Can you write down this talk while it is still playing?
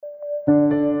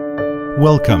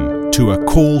Welcome to A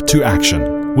Call to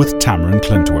Action with Tamron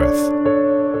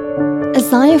Clintworth.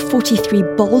 Isaiah 43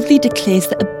 boldly declares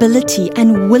the ability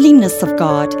and willingness of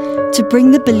God to bring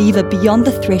the believer beyond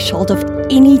the threshold of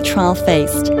any trial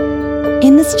faced.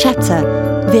 In this chapter,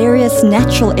 various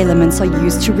natural elements are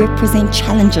used to represent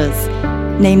challenges,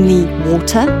 namely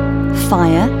water,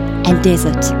 fire, and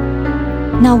desert.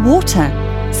 Now, water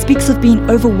speaks of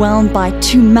being overwhelmed by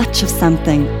too much of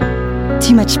something.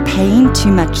 Too much pain,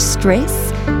 too much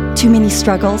stress, too many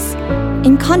struggles.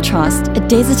 In contrast, a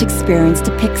desert experience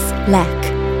depicts lack.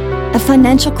 A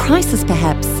financial crisis,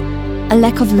 perhaps. A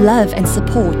lack of love and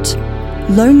support.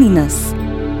 Loneliness.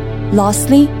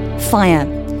 Lastly, fire.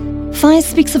 Fire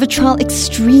speaks of a trial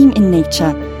extreme in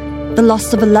nature. The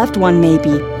loss of a loved one,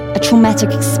 maybe. A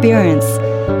traumatic experience.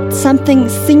 Something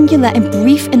singular and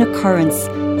brief in occurrence,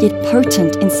 yet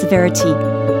potent in severity.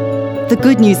 The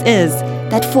good news is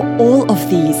that for all of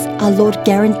these, our Lord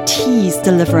guarantees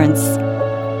deliverance.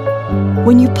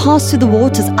 When you pass through the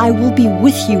waters, I will be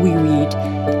with you, we read,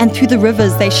 and through the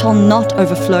rivers they shall not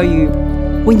overflow you.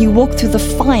 When you walk through the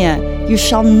fire, you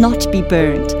shall not be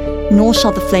burned, nor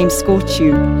shall the flames scorch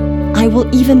you. I will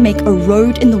even make a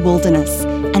road in the wilderness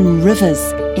and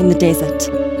rivers in the desert.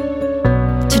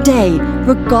 Today,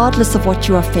 regardless of what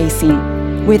you are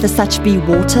facing, whether such be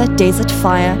water, desert,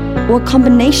 fire, or a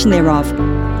combination thereof,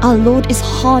 our Lord is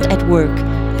hard at work,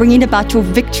 bringing about your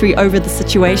victory over the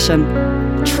situation.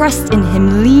 Trust in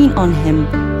Him, lean on Him.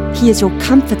 He is your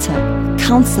comforter,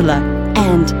 counselor,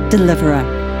 and deliverer.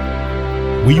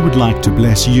 We would like to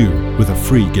bless you with a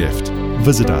free gift.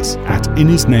 Visit us at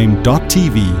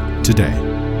inhisname.tv today.